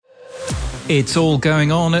It's all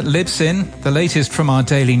going on at Libsyn, the latest from our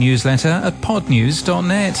daily newsletter at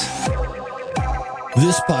podnews.net.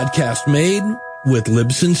 This podcast made with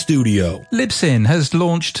Libsyn Studio. Libsyn has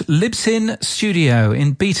launched Libsyn Studio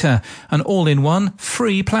in beta, an all-in-one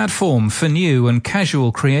free platform for new and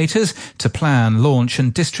casual creators to plan, launch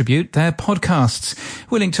and distribute their podcasts.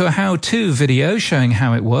 We'll link to a how-to video showing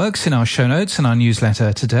how it works in our show notes and our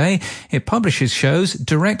newsletter today. It publishes shows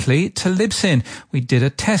directly to Libsyn. We did a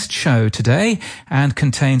test show today and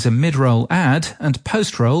contains a mid-roll ad and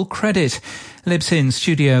post-roll credit. Libsyn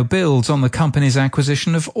Studio builds on the company's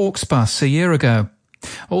acquisition of Auxbus a year ago.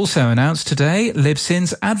 Also announced today,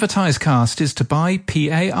 Libsyn's AdvertiseCast is to buy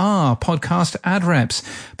PAR, Podcast Ad Reps.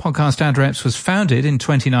 Podcast Ad Reps was founded in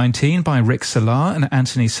 2019 by Rick Salar and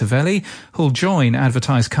Anthony Savelli, who'll join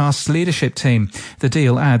AdvertiseCast's leadership team. The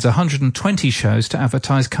deal adds 120 shows to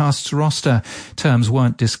AdvertiseCast's roster. Terms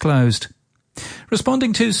weren't disclosed.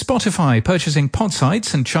 Responding to Spotify purchasing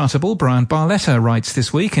Podsights and Chartable, Brian Barletta writes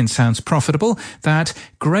this week in Sounds Profitable that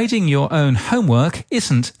grading your own homework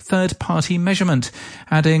isn't third-party measurement,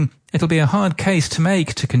 adding, "It'll be a hard case to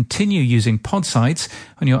make to continue using Podsights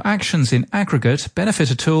when your actions in aggregate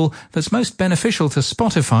benefit a tool that's most beneficial to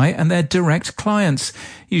Spotify and their direct clients.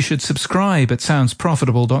 You should subscribe at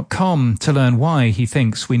soundsprofitable.com to learn why he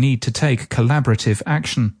thinks we need to take collaborative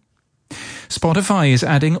action." Spotify is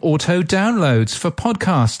adding auto-downloads for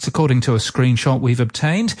podcasts, according to a screenshot we've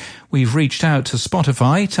obtained. We've reached out to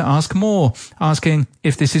Spotify to ask more, asking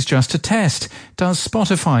if this is just a test. Does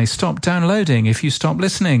Spotify stop downloading if you stop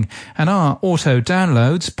listening? And are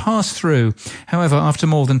auto-downloads pass through? However, after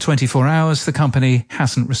more than 24 hours, the company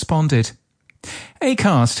hasn't responded.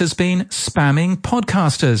 Acast has been spamming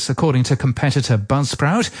podcasters, according to competitor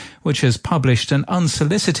Buzzsprout, which has published an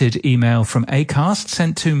unsolicited email from Acast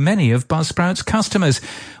sent to many of Buzzsprout's customers.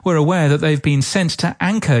 We're aware that they've been sent to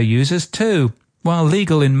Anchor users too. While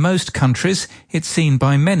legal in most countries, it's seen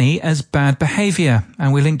by many as bad behaviour,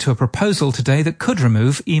 and we link to a proposal today that could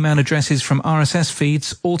remove email addresses from RSS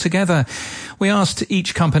feeds altogether. We asked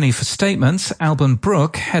each company for statements. Alban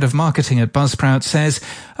Brooke, head of marketing at Buzzsprout, says,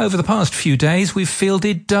 "Over the past few days, we've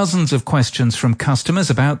fielded dozens of questions from customers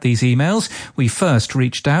about these emails. We first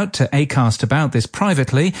reached out to Acast about this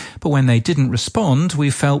privately, but when they didn't respond, we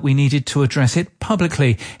felt we needed to address it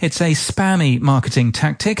publicly. It's a spammy marketing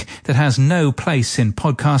tactic that has no place in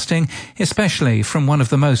podcasting, especially from one of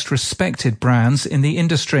the most respected brands in the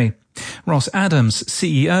industry." Ross Adams,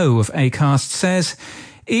 CEO of Acast, says,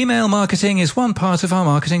 "Email marketing is one part of our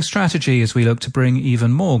marketing strategy as we look to bring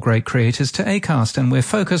even more great creators to Acast, and we're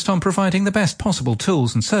focused on providing the best possible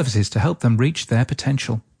tools and services to help them reach their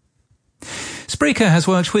potential." Spreaker has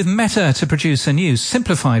worked with Meta to produce a new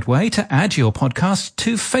simplified way to add your podcast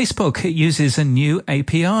to Facebook. It uses a new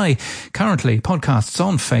API. Currently, podcasts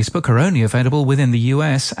on Facebook are only available within the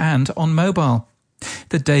US and on mobile.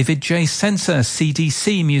 The David J. Sensor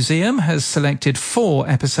CDC Museum has selected 4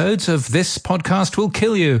 episodes of This Podcast Will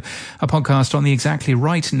Kill You, a podcast on the Exactly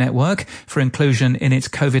Right network for inclusion in its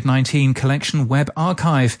COVID-19 collection web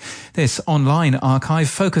archive. This online archive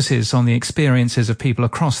focuses on the experiences of people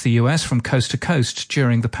across the US from coast to coast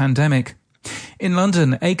during the pandemic. In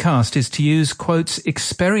London, Acast is to use, quotes,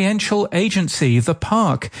 experiential agency, The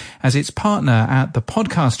Park, as its partner at the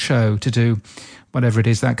podcast show to do whatever it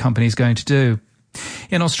is that company is going to do.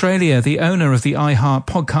 In Australia, the owner of the iHeart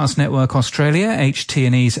Podcast Network Australia,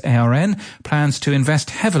 HT&E's ARN, plans to invest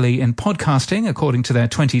heavily in podcasting, according to their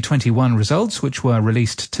 2021 results, which were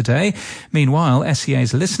released today. Meanwhile,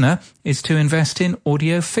 SEA's Listener is to invest in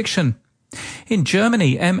audio fiction. In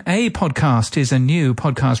Germany, MA Podcast is a new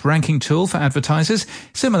podcast ranking tool for advertisers.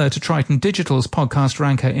 Similar to Triton Digital's podcast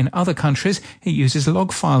ranker in other countries, it uses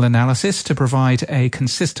log file analysis to provide a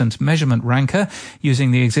consistent measurement ranker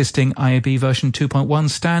using the existing IAB version 2.1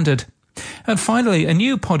 standard. And finally, a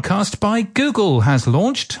new podcast by Google has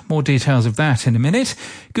launched. More details of that in a minute.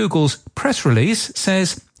 Google's press release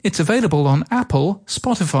says it's available on Apple,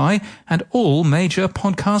 Spotify, and all major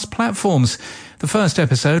podcast platforms. The first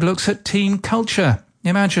episode looks at team culture.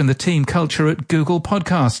 Imagine the team culture at Google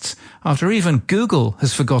Podcasts, after even Google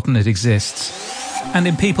has forgotten it exists. And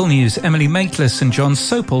in People News, Emily Maitlis and John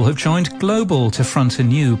Sopel have joined Global to front a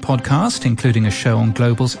new podcast, including a show on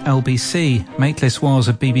Global's LBC. Maitlis was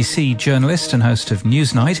a BBC journalist and host of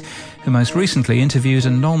Newsnight, who most recently interviewed a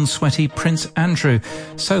non-sweaty Prince Andrew.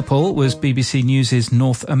 Sopel was BBC News'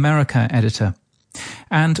 North America editor.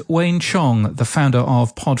 And Wayne Chong, the founder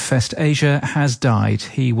of Podfest Asia, has died.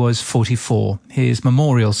 He was 44. His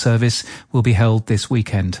memorial service will be held this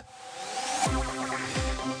weekend.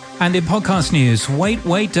 And in podcast news, Wait,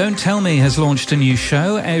 Wait, Don't Tell Me has launched a new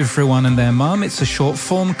show, Everyone and Their Mum. It's a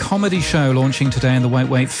short-form comedy show launching today in the Wait,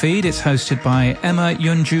 Wait feed. It's hosted by Emma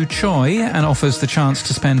Yunju Choi and offers the chance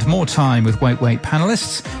to spend more time with Wait, Wait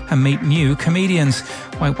panellists and meet new comedians.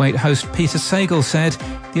 Wait, Wait host Peter Sagal said,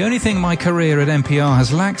 "The only thing my career at NPR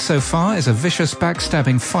has lacked so far is a vicious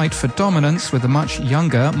backstabbing fight for dominance with a much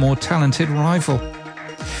younger, more talented rival."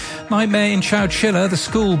 Nightmare in Chowchilla, the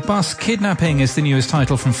school bus kidnapping is the newest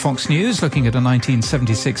title from Fox News, looking at a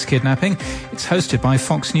 1976 kidnapping. It's hosted by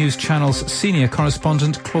Fox News Channel's senior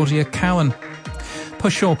correspondent Claudia Cowan.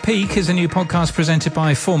 Push Your Peak is a new podcast presented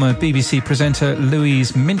by former BBC presenter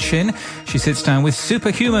Louise Minchin. She sits down with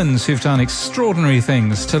superhumans who've done extraordinary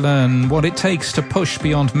things to learn what it takes to push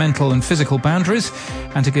beyond mental and physical boundaries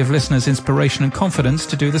and to give listeners inspiration and confidence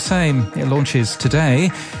to do the same. It launches today.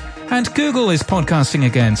 And Google is podcasting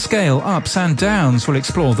again. Scale Ups and Downs will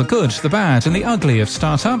explore the good, the bad and the ugly of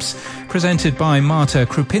startups. Presented by Marta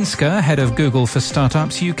Krupinska, head of Google for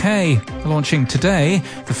Startups UK. Launching today,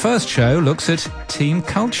 the first show looks at team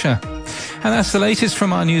culture. And that's the latest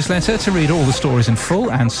from our newsletter. To read all the stories in full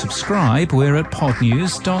and subscribe, we're at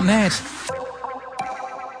podnews.net.